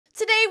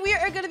Today we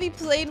are going to be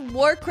playing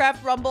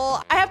Warcraft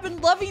Rumble. I have been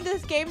loving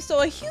this game,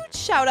 so a huge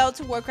shout out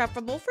to Warcraft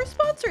Rumble for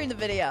sponsoring the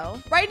video.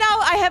 Right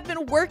now, I have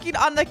been working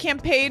on the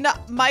campaign.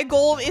 My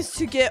goal is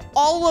to get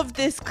all of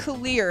this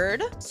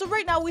cleared. So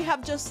right now we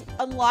have just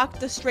unlocked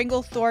the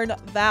Stranglethorn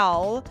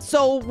Val.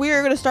 So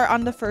we're going to start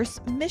on the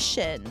first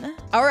mission.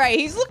 All right,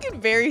 he's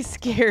looking very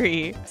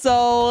scary.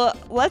 So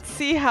let's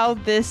see how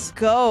this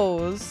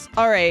goes.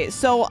 All right,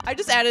 so I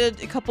just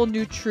added a couple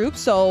new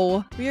troops.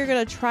 So we are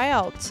going to try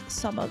out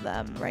some of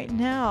them right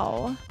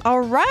now.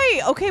 All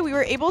right. Okay, we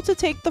were able to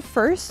take the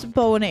first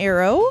bow and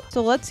arrow.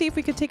 So let's see if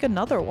we could take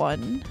another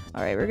one.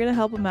 All right, we're gonna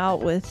help him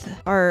out with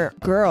our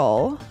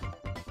girl.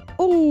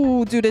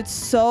 Oh, dude, it's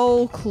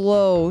so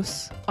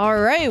close.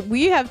 All right,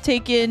 we have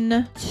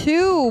taken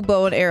 2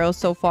 bow and arrows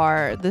so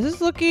far. This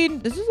is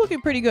looking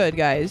pretty good,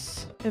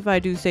 guys, if I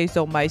do say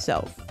so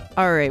myself.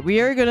 All right, we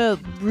are gonna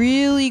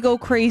really go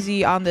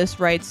crazy on this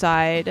right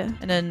side,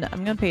 and then I'm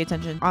gonna pay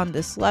attention on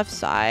this left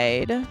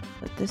side.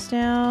 Put this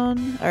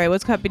down. All right,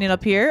 what's happening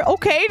up here?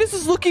 Okay, this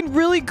is looking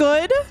really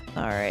good.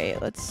 All right,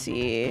 let's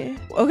see.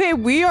 Okay,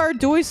 we are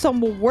doing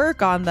some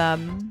work on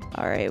them.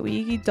 All right,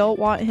 we don't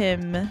want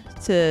him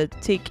to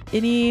take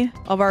any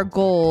of our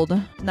gold.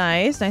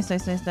 Nice, nice,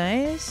 nice, nice,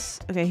 nice.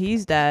 Okay,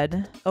 he's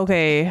dead.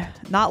 Okay,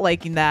 not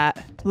liking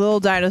that.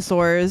 Little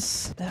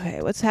dinosaurs. Okay,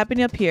 what's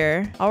happening up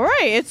here? All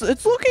right, it's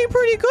looking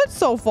pretty good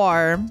so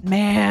far.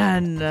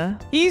 Man,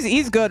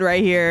 he's good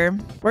right here.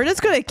 We're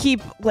just gonna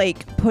keep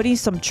like putting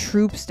some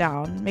troops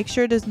down. Make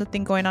sure there's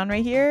nothing going on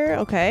right here.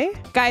 Okay,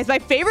 guys, my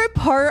favorite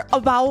part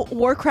about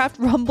Warcraft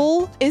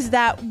Rumble is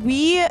that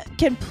we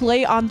can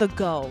play on the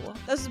go.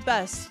 That's the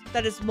best.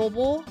 That is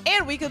mobile,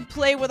 and we can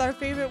play with our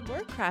favorite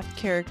Warcraft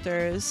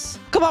characters.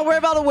 Come on, we're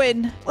about to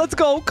win. Let's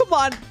go. Come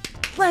on.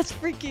 Let's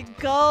freaking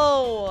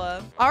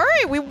go. All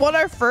right, we won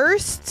our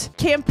first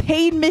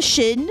campaign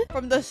mission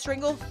from the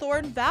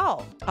Stranglethorn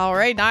Val. All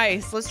right,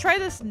 nice. Let's try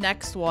this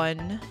next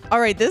one.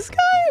 All right, this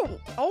guy.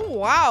 Oh,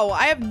 wow.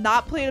 I have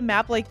not played a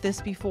map like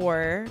this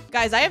before.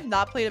 Guys, I have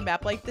not played a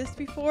map like this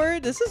before.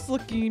 This is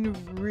looking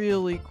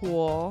really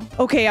cool.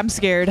 Okay, I'm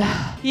scared.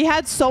 He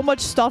had so much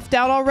stuff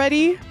down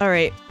already. All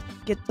right,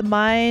 get the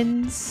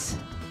mines.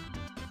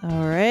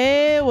 All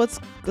right, what's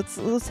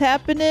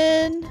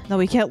happening? No,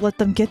 we can't let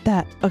them get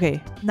that.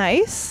 Okay,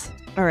 nice.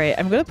 All right,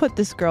 I'm gonna put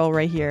this girl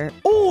right here.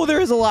 Oh,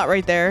 there's a lot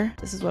right there.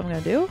 This is what I'm gonna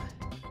do.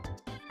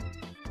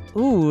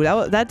 Ooh,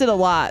 that did a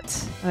lot.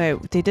 All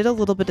right, they did a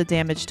little bit of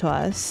damage to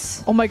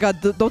us. Oh my god,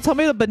 don't tell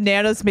me the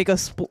bananas make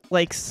us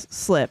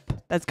slip.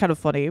 That's kind of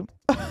funny.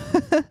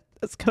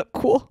 That's kind of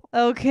cool.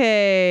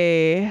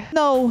 Okay.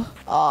 No.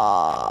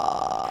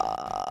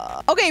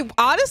 Okay,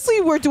 honestly,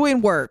 we're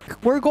doing work.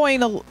 We're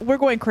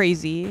going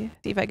crazy.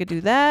 See if I could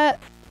do that.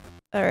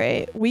 All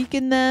right,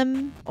 weaken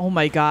them. Oh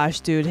my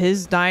gosh, dude,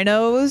 his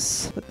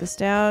dinos. Put this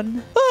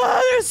down.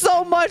 There's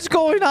so much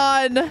going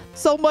on.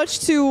 So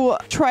much to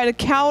try to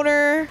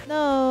counter.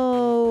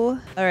 No.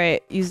 All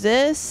right, use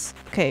this.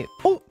 Okay.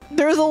 Oh,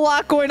 there's a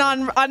lot going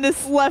on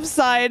this left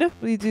side.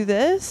 We do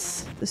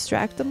this.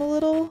 Distract them a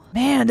little.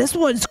 Man, this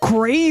one's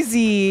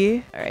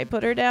crazy. All right,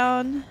 put her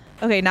down.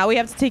 Okay, now we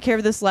have to take care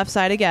of this left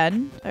side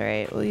again. All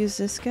right, we'll use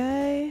this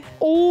guy.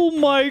 Oh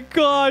my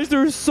gosh,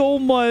 there's so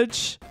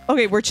much.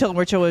 Okay, we're chilling.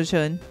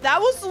 That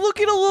was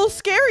looking a little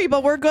scary,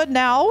 but we're good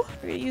now.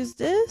 We're gonna use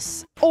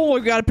this. Oh, we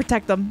gotta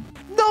protect them.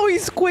 No,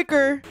 he's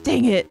quicker.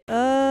 Dang it.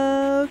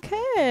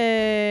 Okay.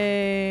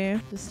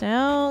 This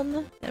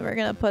down. And we're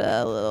gonna put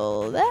a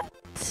little of that.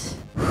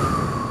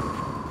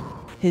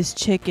 His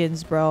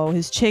chickens, bro.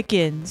 His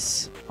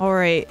chickens. All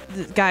right,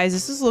 guys,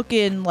 this is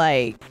looking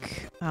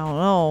like, I don't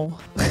know.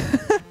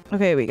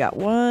 Okay, we got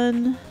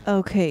one.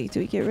 Okay, do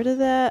we get rid of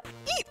that?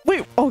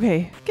 Wait,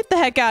 okay. Get the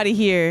heck out of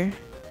here.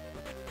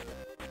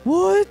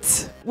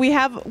 What? We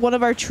have one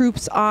of our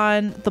troops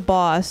on the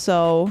boss,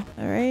 so...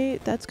 All right,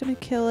 that's gonna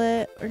kill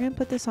it. We're gonna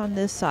put this on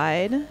this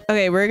side.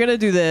 Okay, we're gonna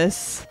do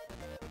this.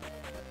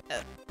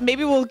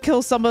 Maybe we'll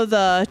kill some of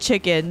the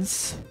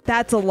chickens.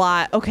 That's a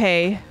lot.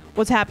 Okay.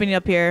 What's happening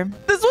up here?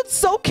 This one's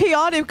so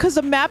chaotic because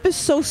the map is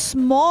so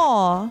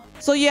small.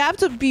 So you have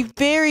to be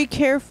very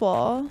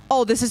careful.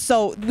 Oh, this is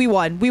so... We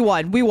won.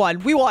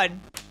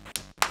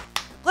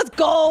 Let's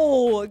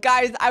go.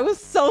 Guys, I was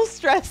so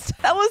stressed.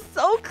 That was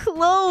so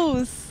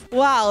close.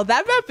 Wow,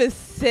 that map is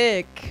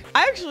sick.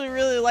 I actually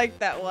really like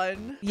that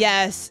one.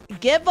 Yes,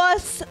 give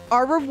us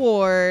our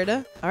reward.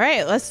 All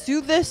right, let's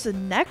do this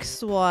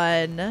next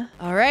one.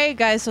 All right,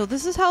 guys, so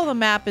this is how the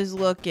map is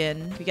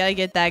looking. We gotta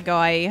get that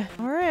guy.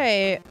 All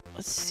right,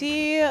 let's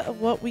see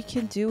what we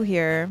can do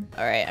here.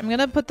 All right, I'm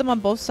gonna put them on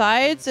both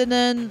sides, and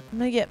then I'm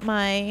gonna get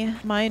my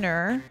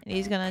miner, and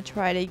he's gonna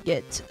try to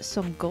get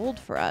some gold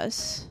for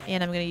us.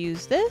 And I'm gonna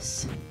use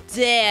this.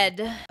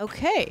 Dead.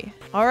 Okay.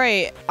 All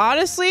right.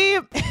 Honestly,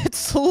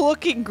 it's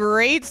looking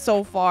great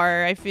so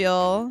far, I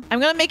feel. I'm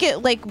gonna make it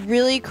like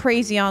really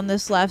crazy on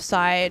this left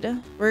side.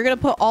 We're gonna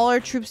put all our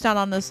troops down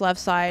on this left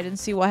side and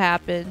see what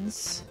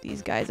happens.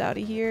 These guys out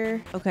of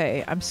here.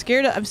 Okay, I'm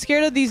scared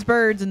of these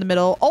birds in the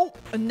middle. Oh,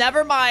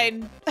 never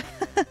mind.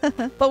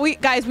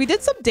 But guys, we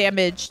did some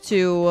damage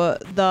to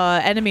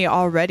the enemy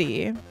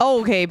already.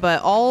 Oh, okay,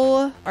 but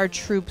all our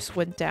troops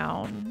went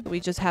down. We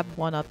just have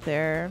one up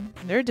there.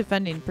 They're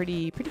defending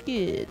pretty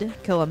good.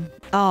 Kill him.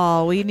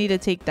 Oh, we need to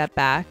take that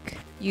back.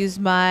 Use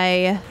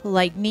my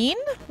lightning.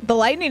 The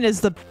lightning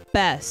is the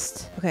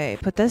best. Okay,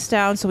 put this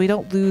down so we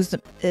don't lose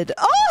the mid.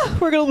 Oh,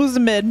 we're gonna lose the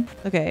mid.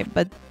 Okay,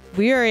 but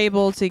we are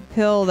able to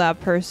kill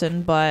that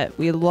person, but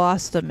we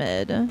lost the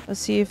mid. Let's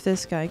see if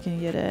this guy can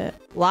get it.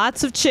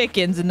 Lots of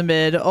chickens in the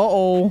mid.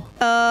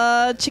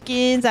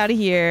 Chickens out of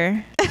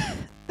here.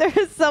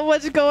 There's so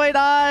much going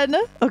on.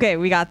 Okay,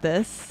 we got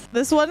this.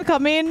 This one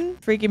coming,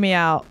 freaking me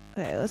out.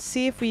 Okay, let's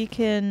see if we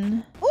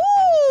can...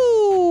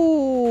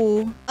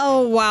 Ooh!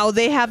 Oh, wow.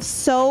 They have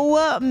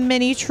so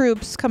many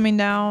troops coming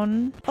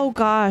down. Oh,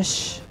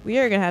 gosh. We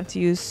are gonna have to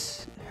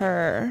use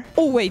her.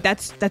 Oh, wait.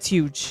 That's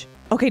huge.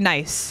 Okay,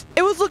 nice.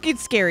 It was looking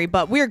scary,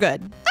 but we're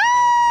good.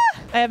 Ah!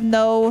 I have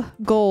no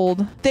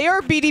gold. They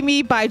are beating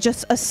me by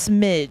just a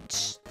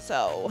smidge,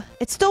 so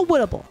it's still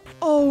winnable.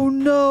 Oh,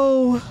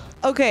 no.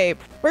 Okay,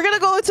 we're gonna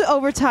go into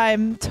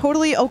overtime.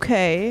 Totally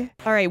okay.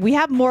 All right, we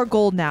have more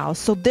gold now.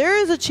 So there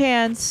is a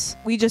chance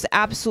we just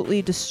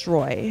absolutely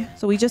destroy.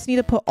 So we just need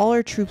to put all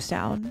our troops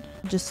down.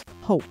 Just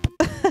hope.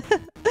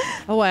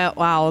 Oh,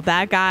 wow.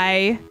 That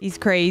guy, he's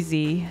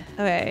crazy.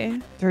 Okay,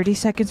 30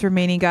 seconds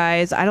remaining,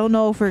 guys. I don't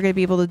know if we're gonna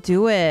be able to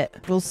do it.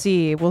 We'll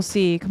see. We'll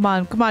see. Come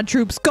on,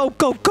 troops. Go.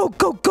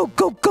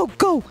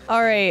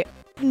 All right.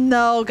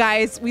 No,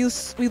 guys,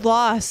 we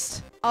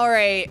lost. All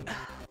right.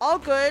 All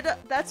good.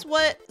 That's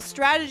what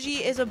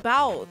strategy is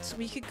about.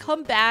 We can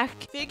come back,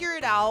 figure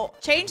it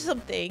out, change some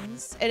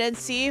things, and then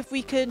see if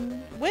we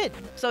can win.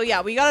 So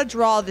yeah, we gotta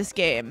draw this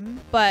game.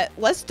 But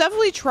let's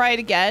definitely try it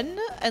again,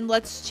 and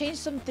let's change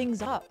some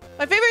things up.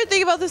 My favorite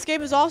thing about this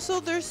game is also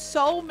there's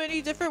so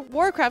many different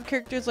Warcraft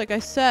characters, like I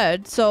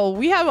said. So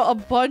we have a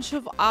bunch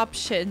of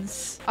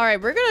options. All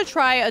right, we're gonna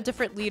try a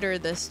different leader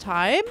this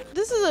time.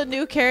 This is a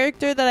new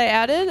character that I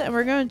added, and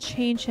we're gonna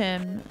change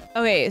him.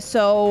 Okay,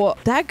 so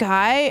that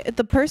guy,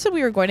 the person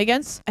we were going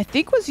against, I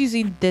think was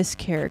using this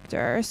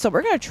character. So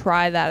we're going to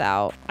try that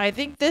out. I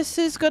think this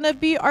is going to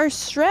be our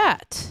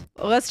strat.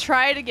 Let's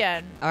try it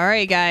again. All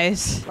right,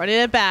 guys, running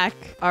it back.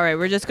 All right,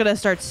 we're just going to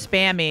start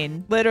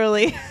spamming.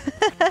 Literally.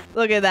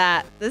 Look at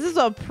that. This is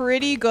a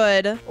pretty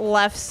good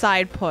left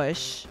side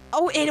push.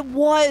 Oh, it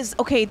was.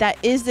 Okay, that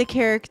is the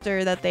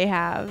character that they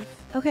have.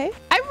 Okay.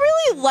 I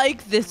really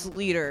like this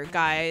leader,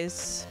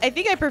 guys. I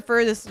think I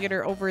prefer this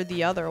leader over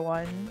the other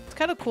one. It's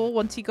kind of cool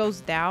once he goes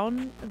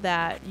down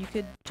that you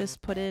could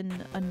just put in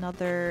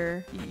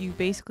another... You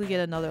basically get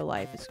another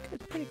life. It's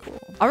pretty cool.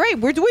 All right,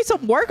 we're doing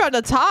some work on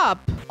the top.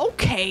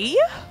 Okay.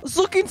 It's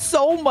looking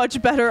so much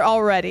better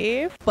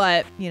already.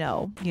 But, you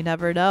know, you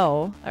never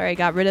know. All right,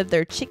 got rid of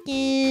their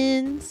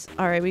chickens.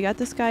 All right, we got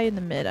this guy in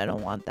the mid. I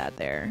don't want that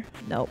there.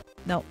 Nope.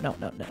 No.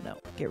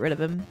 Get rid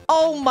of him.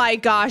 Oh my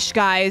gosh,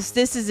 guys.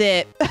 This is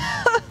it.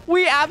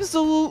 We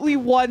absolutely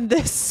won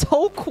this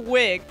so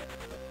quick.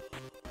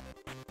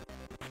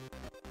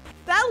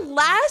 That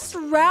last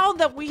round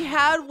that we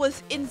had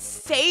was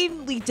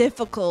insanely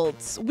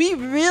difficult. We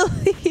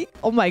really...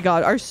 Oh my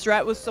god, our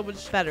strat was so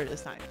much better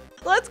this time.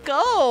 Let's go.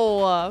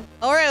 All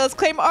right, let's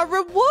claim our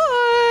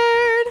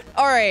reward.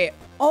 All right.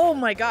 Oh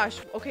my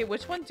gosh. Okay,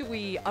 which one do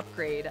we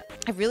upgrade?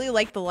 I really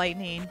like the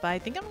lightning, but I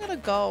think I'm gonna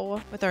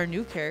go with our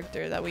new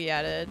character that we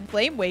added.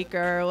 Flame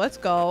Waker. Let's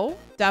go.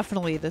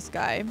 Definitely this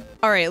guy.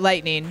 All right,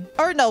 lightning.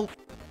 Or no.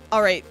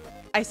 All right.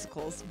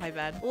 Icicles. My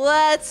bad.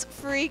 Let's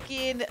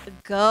freaking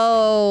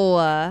go.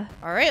 All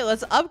right,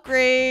 let's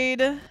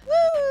upgrade. Woo!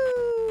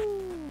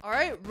 All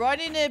right,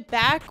 running it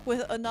back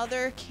with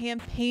another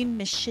campaign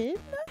mission.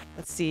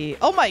 Let's see.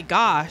 Oh my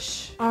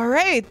gosh. All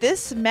right,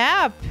 this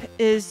map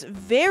is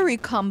very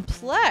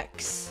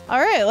complex. All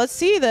right, let's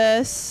see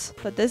this.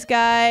 Put this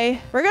guy.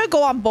 We're gonna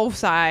go on both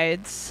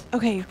sides.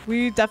 Okay,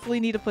 we definitely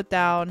need to put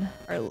down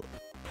our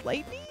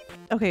lightning.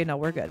 Okay, no,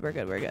 we're good. We're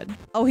good.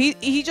 Oh,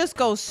 he just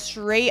goes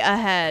straight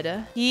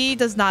ahead. He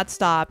does not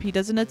stop. He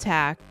doesn't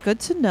attack. Good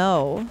to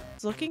know.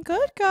 It's looking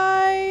good,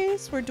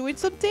 guys. We're doing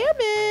some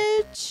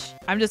damage.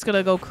 I'm just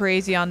gonna go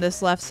crazy on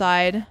this left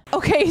side.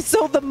 Okay,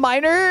 so the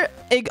miner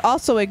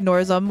also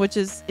ignores him, which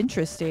is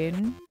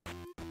interesting.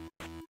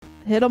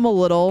 Hit him a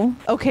little.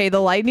 Okay,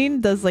 the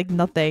lightning does like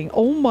nothing.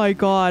 Oh my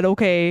god.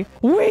 Okay.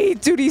 Wait,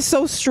 dude, he's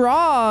so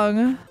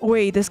strong.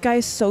 Wait, this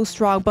guy's so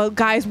strong. But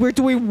guys, we're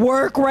doing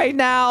work right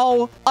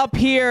now up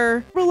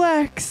here.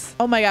 Relax.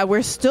 Oh my god,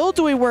 we're still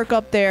doing work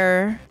up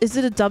there. Is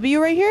it a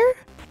W right here?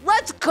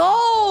 Let's go.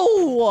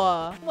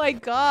 Oh my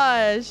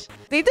gosh.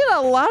 They did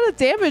a lot of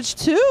damage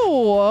too.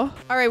 All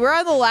right, we're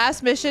on the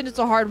last mission. It's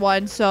a hard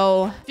one.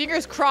 So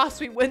fingers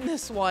crossed we win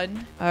this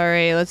one. All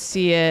right, let's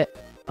see it.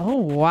 Oh,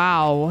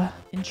 wow.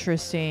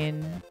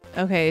 Interesting.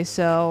 Okay,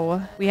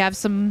 so we have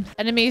some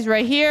enemies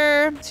right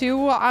here.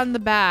 2 on the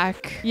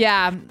back.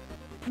 Yeah,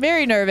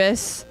 very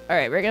nervous. All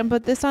right, we're gonna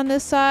put this on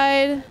this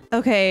side.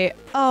 Okay.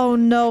 Oh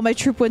no, my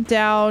troop went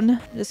down.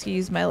 Just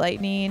use my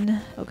lightning.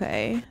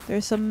 Okay,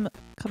 there's some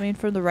Coming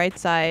from the right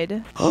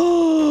side.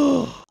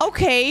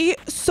 Okay,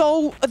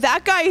 so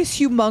that guy is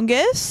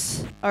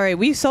humongous. All right,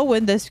 we so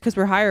win this because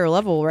we're higher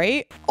level,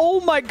 right?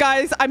 Oh my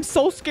guys, I'm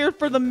so scared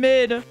for the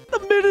mid. The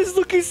mid is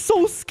looking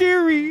so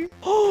scary.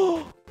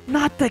 Oh,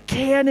 not the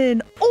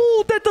cannon.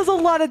 Oh, that does a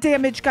lot of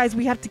damage, guys.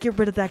 We have to get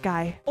rid of that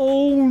guy.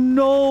 Oh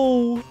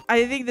no.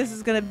 I think this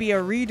is gonna be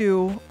a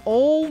redo.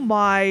 Oh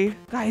my.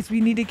 Guys,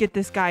 we need to get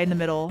this guy in the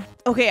middle.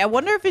 Okay, I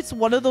wonder if it's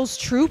one of those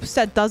troops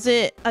that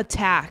doesn't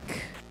attack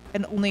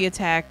and only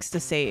attacks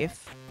to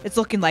save. It's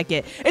looking like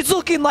it. It's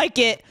looking like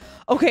it.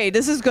 Okay,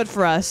 this is good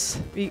for us.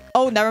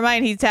 Oh, never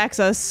mind. He attacks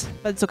us,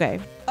 but it's okay.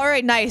 All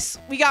right, nice.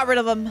 We got rid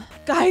of him.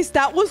 Guys,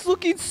 that was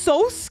looking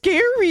so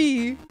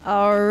scary.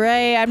 All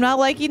right, I'm not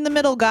liking the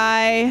middle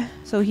guy.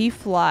 So he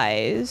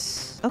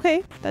flies.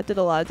 Okay, that did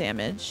a lot of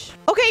damage.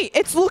 Okay,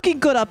 it's looking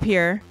good up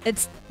here.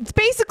 It's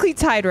basically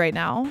tied right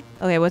now.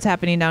 Okay, what's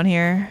happening down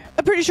here?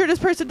 I'm pretty sure this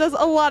person does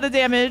a lot of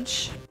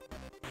damage.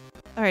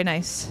 All right,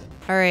 nice.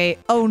 All right.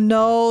 Oh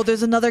no,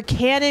 there's another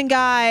cannon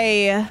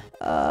guy.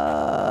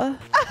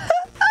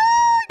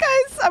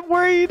 Guys, I'm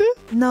worried.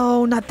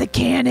 No, not the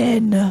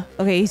cannon.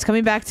 Okay, he's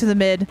coming back to the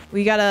mid.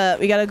 We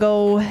gotta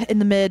go in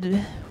the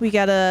mid. We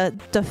gotta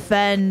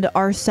defend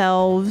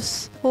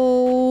ourselves.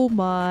 Oh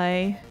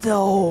my.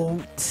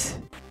 Don't.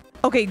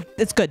 Okay,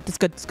 it's good. It's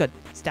good. It's good.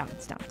 It's down.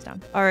 It's down. It's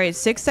down. All right,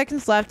 6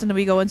 seconds left and then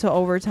we go into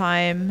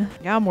overtime.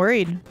 Yeah, I'm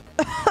worried.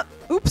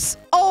 Oops.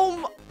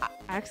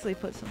 I actually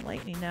put some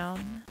lightning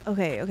down.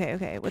 Okay.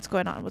 What's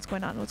going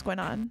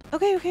on?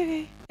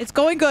 Okay. It's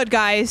going good,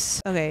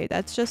 guys. Okay,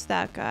 that's just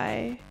that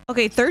guy.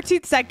 Okay,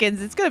 13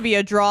 seconds. It's gonna be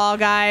a draw,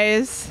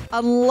 guys.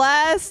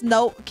 Unless...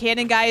 Nope,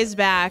 cannon guy is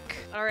back.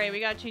 All right, we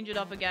gotta change it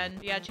up again.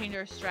 We gotta change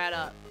our strat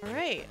up. All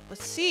right,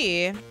 let's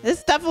see.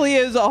 This definitely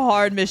is a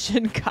hard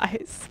mission,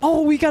 guys.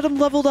 Oh, we got him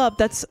leveled up.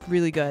 That's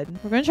really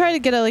good. We're gonna try to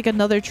get like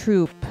another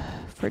troop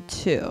for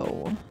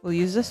 2. We'll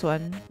use this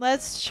one.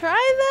 Let's try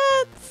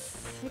that.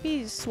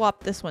 Maybe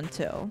swap this one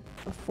too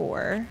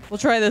before. We'll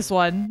try this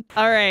one.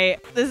 All right,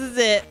 this is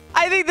it.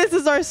 I think this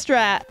is our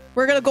strat.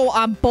 We're gonna go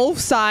on both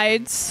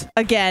sides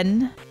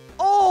again.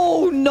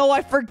 Oh no,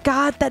 I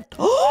forgot that.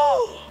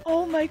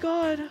 Oh my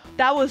God.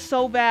 That was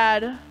so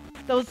bad.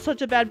 That was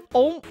such a bad.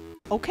 Oh,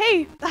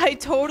 okay. I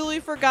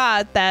totally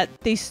forgot that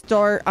they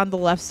start on the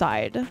left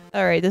side.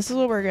 All right, this is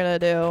what we're gonna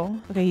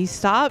do. Okay, he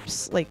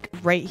stops like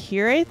right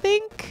here, I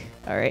think.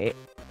 All right.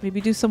 Maybe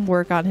do some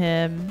work on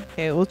him.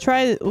 Okay, we'll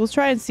try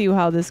and see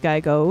how this guy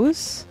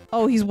goes.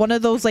 Oh, he's one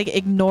of those like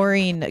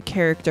ignoring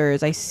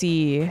characters. I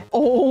see.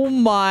 Oh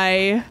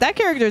my. That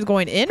character is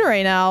going in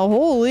right now.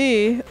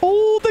 Holy.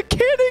 Oh, the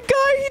cannon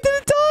guy. He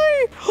didn't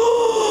die.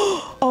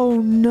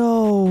 Oh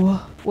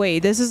no. Wait,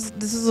 this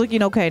is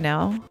looking okay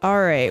now.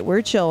 All right,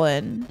 we're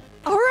chilling.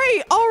 All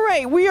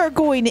right. We are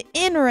going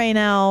in right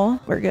now.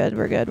 We're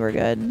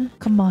good.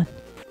 Come on.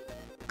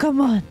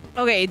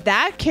 Okay,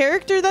 that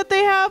character that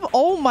they have,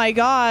 oh my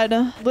God,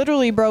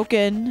 literally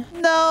broken.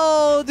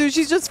 No, dude,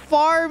 she's just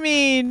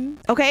farming.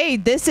 Okay,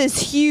 this is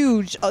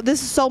huge. Oh,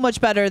 this is so much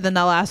better than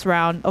the last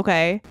round.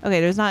 Okay,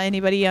 there's not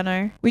anybody on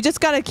her. We just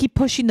gotta keep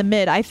pushing the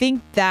mid. I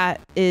think that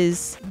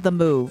is the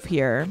move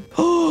here.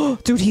 Oh,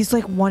 dude, he's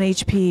like 1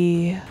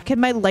 HP. Can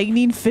my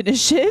lightning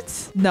finish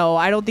it? No,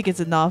 I don't think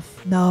it's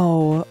enough.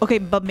 No. Okay,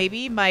 but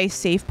maybe my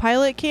safe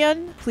pilot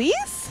can.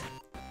 Please?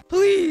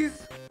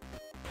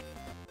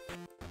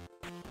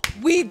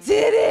 We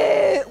did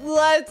it!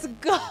 Let's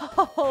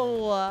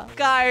go!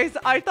 Guys,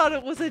 I thought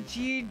it was a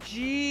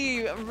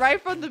GG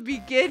right from the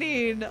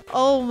beginning.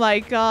 Oh my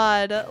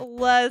God.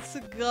 Let's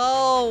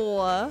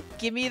go.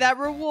 Give me that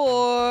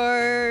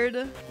reward.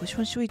 Which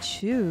one should we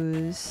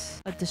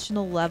choose?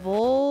 Additional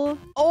level?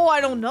 Oh,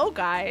 I don't know,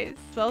 guys.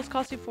 Spells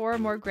cost you 4 or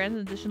more grand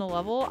additional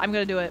level. I'm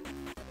gonna do it.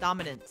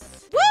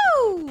 Dominance.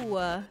 Woo!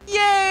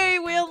 Yay!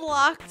 We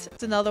unlocked.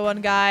 It's another one,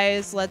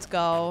 guys. Let's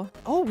go.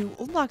 Oh, we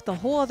unlocked the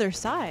whole other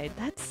side.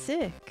 That's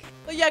sick.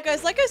 But yeah,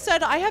 guys, like I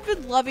said, I have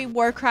been loving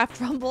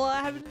Warcraft Rumble.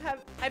 I've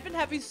been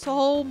having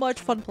so much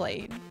fun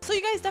playing. So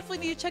you guys definitely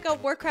need to check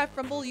out Warcraft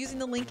Rumble using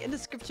the link in the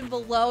description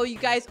below. You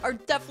guys are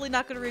definitely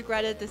not going to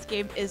regret it. This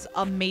game is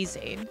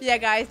amazing. But yeah,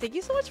 guys, thank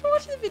you so much for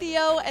watching the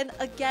video. And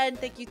again,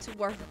 thank you to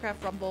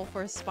Warcraft Rumble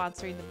for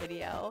sponsoring the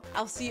video.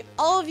 I'll see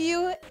all of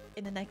you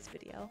in the next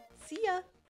video. See ya.